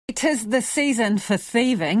'Tis the season for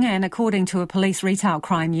thieving, and according to a police retail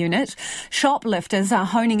crime unit, shoplifters are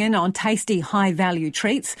honing in on tasty high-value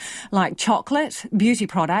treats like chocolate, beauty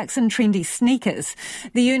products and trendy sneakers.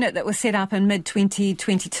 The unit that was set up in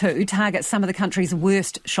mid-2022 targets some of the country's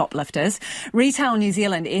worst shoplifters. Retail New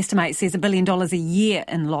Zealand estimates there's $1 billion a year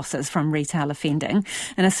in losses from retail offending.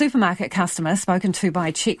 And a supermarket customer spoken to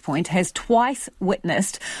by Checkpoint has twice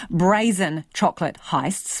witnessed brazen chocolate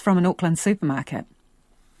heists from an Auckland supermarket.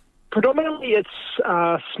 Predominantly, it's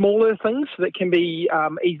smaller things that can be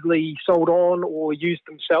easily sold on or used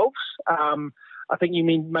themselves. I think you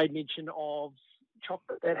made mention of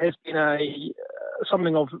chocolate. That has been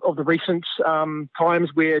something of the recent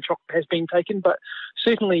times where chocolate has been taken, but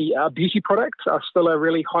certainly beauty products are still a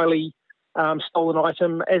really highly stolen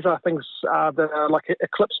item, as are things that are like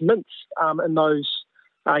Eclipse mints in those,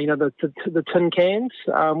 the tin cans.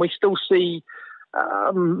 We still see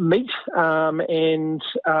meat and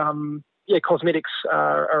cosmetics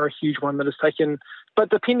are a huge one that is taken. But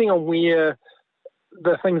depending on where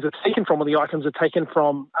the things are taken from or the items are taken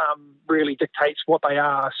from really dictates what they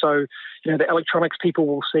are. So, the electronics people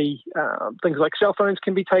will see things like cell phones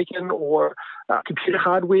can be taken or computer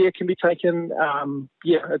hardware can be taken.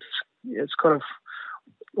 It's kind of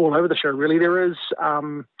all over the show, really. There is...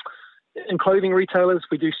 in clothing retailers,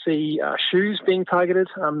 we do see shoes being targeted.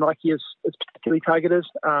 Nike is particularly targeted,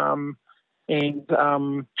 and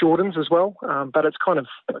Jordans as well. But it's kind of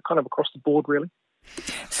across the board, really.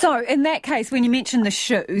 So, in that case, when you mention the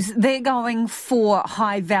shoes, they're going for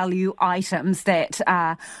high-value items that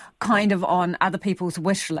are kind of on other people's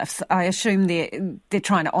wish lists. I assume they're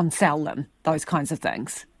trying to on-sell them, those kinds of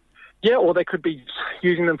things. Yeah, or they could be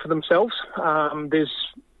using them for themselves. There's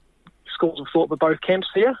schools of thought for both camps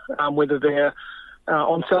here, whether they're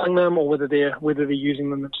on selling them or whether they're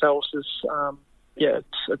using them themselves is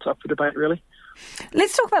it's up for debate, really.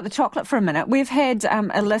 Let's talk about the chocolate for a minute. We've had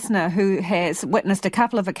a listener who has witnessed a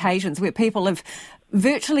couple of occasions where people have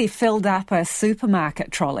virtually filled up a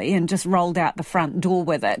supermarket trolley and just rolled out the front door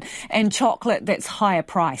with it, and chocolate that's higher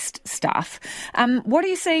priced stuff. What are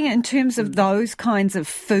you seeing in terms of those kinds of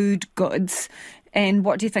food goods, and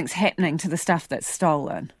what do you think's happening to the stuff that's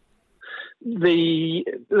stolen? The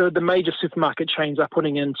major supermarket chains are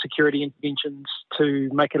putting in security interventions to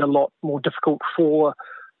make it a lot more difficult for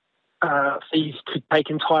thieves to take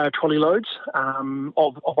entire trolley loads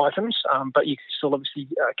of items, but you can still obviously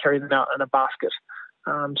carry them out in a basket.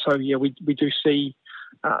 We do see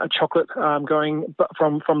chocolate going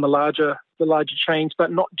from the larger chains,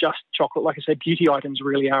 but not just chocolate. Like I said, beauty items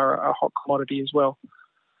really are a hot commodity as well.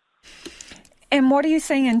 And what are you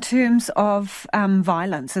seeing in terms of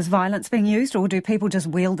violence? Is violence being used, or do people just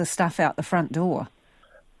wheel the stuff out the front door?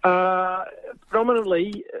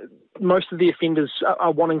 Predominantly, most of the offenders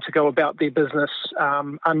are wanting to go about their business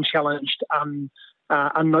unchallenged,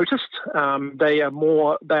 unnoticed. They are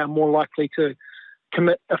more likely to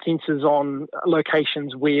commit offences on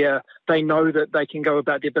locations where they know that they can go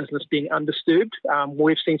about their business being undisturbed.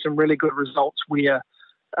 We've seen some really good results where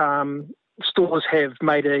stores have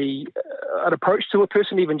made an approach to a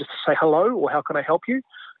person, even just to say hello or how can I help you,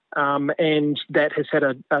 and that has had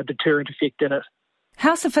a deterrent effect in it.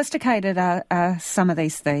 How sophisticated are some of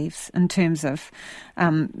these thieves in terms of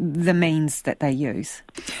the means that they use?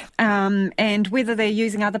 And whether they're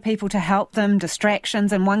using other people to help them,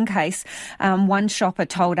 distractions. In one case, one shopper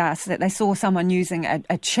told us that they saw someone using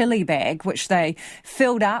a chili bag, which they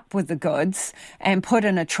filled up with the goods and put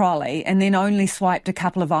in a trolley, and then only swiped a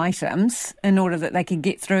couple of items in order that they could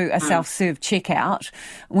get through a self-serve checkout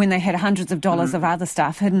when they had hundreds of dollars of other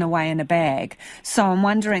stuff hidden away in a bag. So I'm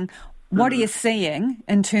wondering, what are you seeing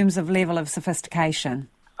in terms of level of sophistication?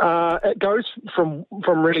 It goes from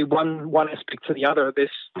really one aspect to the other.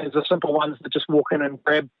 There's the simple ones that just walk in and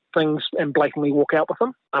grab things and blatantly walk out with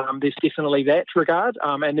them. There's definitely that regard.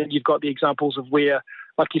 And then you've got the examples of where,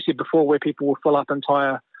 like you said before, where people will fill up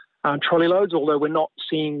entire trolley loads, although we're not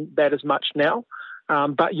seeing that as much now.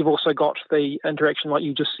 But you've also got the interaction, like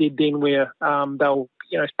you just said then, where they'll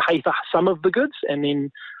pay for some of the goods and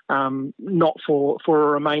then not for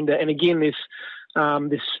a remainder. And again, there's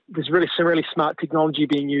really some really smart technology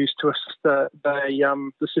being used to assist the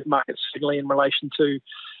supermarkets, certainly in relation to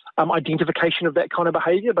identification of that kind of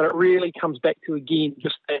behaviour. But it really comes back to, again,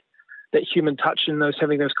 just that human touch and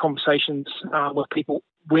having those conversations with people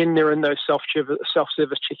when they're in those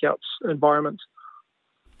self-service checkouts environments.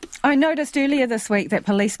 I noticed earlier this week that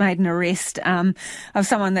police made an arrest of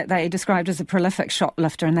someone that they described as a prolific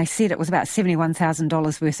shoplifter, and they said it was about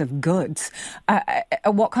 $71,000 worth of goods.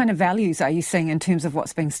 What kind of values are you seeing in terms of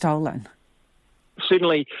what's being stolen?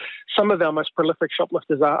 Certainly some of our most prolific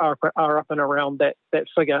shoplifters are up and around that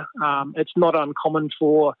figure. It's not uncommon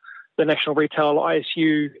for the National Retail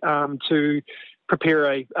ISU to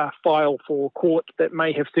prepare a file for court that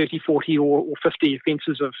may have 30, 40 or 50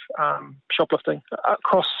 offences of shoplifting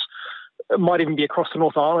across. It might even be across the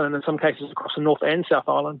North Island, and in some cases across the North and South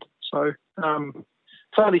Island. So some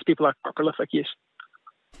of these people are quite prolific, yes.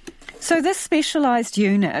 So this specialised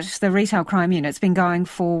unit, the retail crime unit, has been going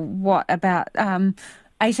for what, about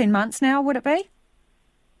 18 months now, would it be?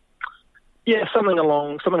 Yeah, something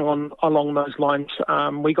along those lines.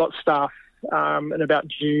 We got staff in about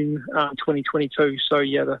June 2022, so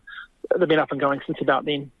yeah, they've been up and going since about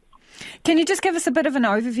then. Can you just give us a bit of an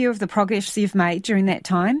overview of the progress you've made during that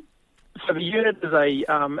time? So the unit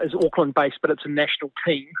is Auckland-based, but it's a national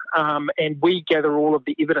team, and we gather all of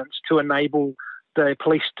the evidence to enable the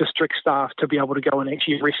police district staff to be able to go and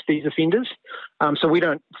actually arrest these offenders. So we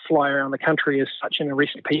don't fly around the country as such and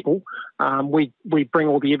arrest people. We bring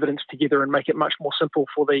all the evidence together and make it much more simple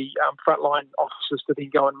for the frontline officers to then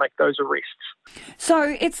go and make those arrests.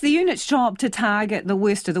 So it's the unit's job to target the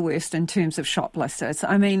worst of the worst in terms of shoplifters.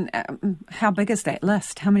 I mean, how big is that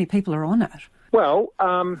list? How many people are on it? Well,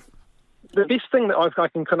 the best thing that I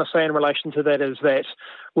can kind of say in relation to that is that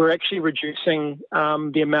we're actually reducing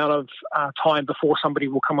the amount of time before somebody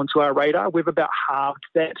will come onto our radar. We've about halved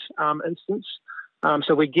that instance.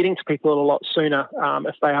 So we're getting to people a lot sooner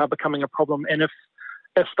if they are becoming a problem. And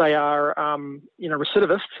if they are,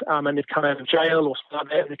 recidivist and they've come out of jail or something like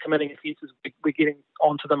that and they're committing offences, we're getting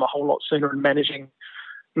onto them a whole lot sooner and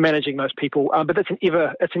managing those people. But it's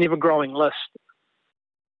an ever-growing list.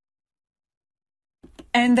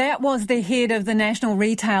 And that was the head of the National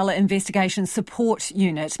Retailer Investigation Support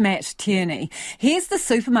Unit, Matt Tierney. Here's the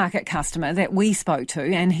supermarket customer that we spoke to,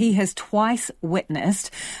 and he has twice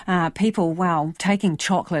witnessed people, taking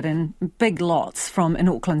chocolate in big lots from an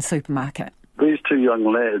Auckland supermarket. These two young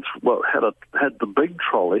lads had the big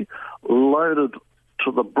trolley loaded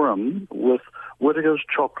to the brim with Whittaker's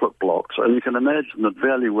chocolate blocks, and you can imagine the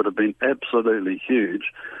value would have been absolutely huge.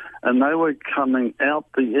 And they were coming out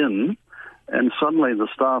the inn, and suddenly the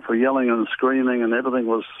staff were yelling and screaming, and everything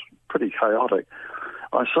was pretty chaotic.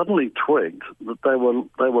 I suddenly twigged that they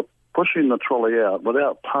were pushing the trolley out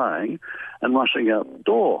without paying and rushing out the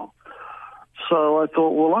door. So I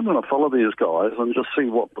thought, well, I'm going to follow these guys and just see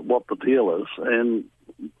what the deal is. And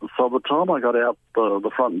so by the time I got out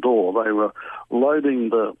the front door, they were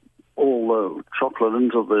loading all the chocolate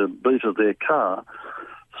into the boot of their car.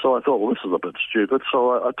 So I thought, well, this is a bit stupid.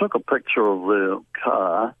 So I took a picture of their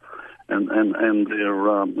car and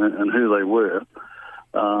their and who they were.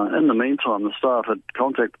 In the meantime, the staff had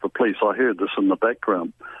contacted the police. I heard this in the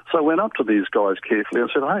background. So I went up to these guys carefully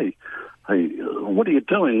and said, hey, what are you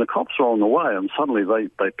doing? The cops are on the way. And suddenly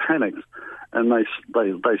they panicked and they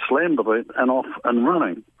slammed the boot and off and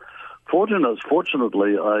running.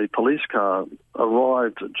 Fortunately, a police car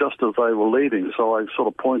arrived just as they were leaving, so I sort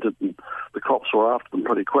of pointed and the cops were after them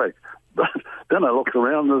pretty quick. But then I looked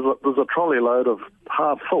around, there's a trolley load of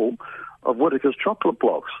half full of Whittaker's chocolate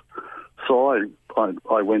blocks. So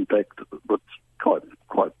I went back with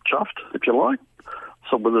quite chuffed, if you like.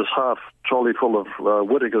 So with this half trolley full of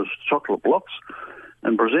Whittaker's chocolate blocks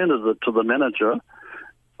and presented it to the manager.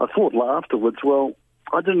 I thought afterwards, well,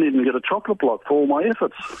 I didn't even get a chocolate block for all my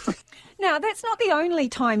efforts. Now, that's not the only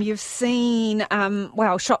time you've seen,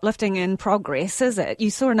 shoplifting in progress, is it? You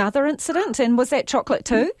saw another incident, and was that chocolate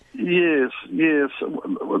too? Yes.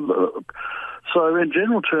 So in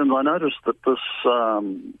general terms, I noticed that this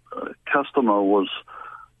customer was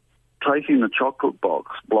taking the chocolate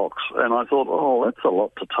blocks, and I thought, oh, that's a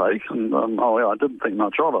lot to take, and I didn't think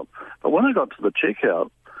much of it. But when I got to the checkout,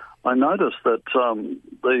 I noticed that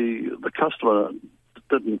the customer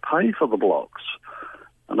didn't pay for the blocks,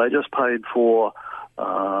 and they just paid for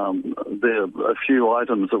a few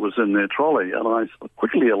items that was in their trolley. And I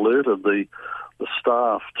quickly alerted the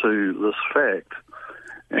staff to this fact.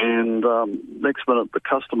 And next minute, the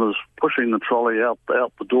customer's pushing the trolley out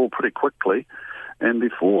the door pretty quickly. And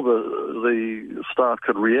before the staff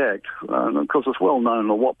could react, because it's well known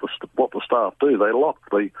what the staff do, they lock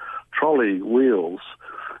the trolley wheels.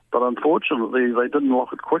 But unfortunately, they didn't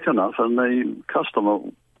lock it quick enough, and the customer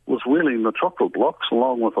was wheeling the chocolate blocks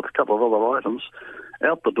along with a couple of other items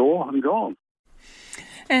out the door and gone.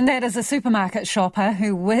 And that is a supermarket shopper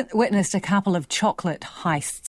who witnessed a couple of chocolate heists.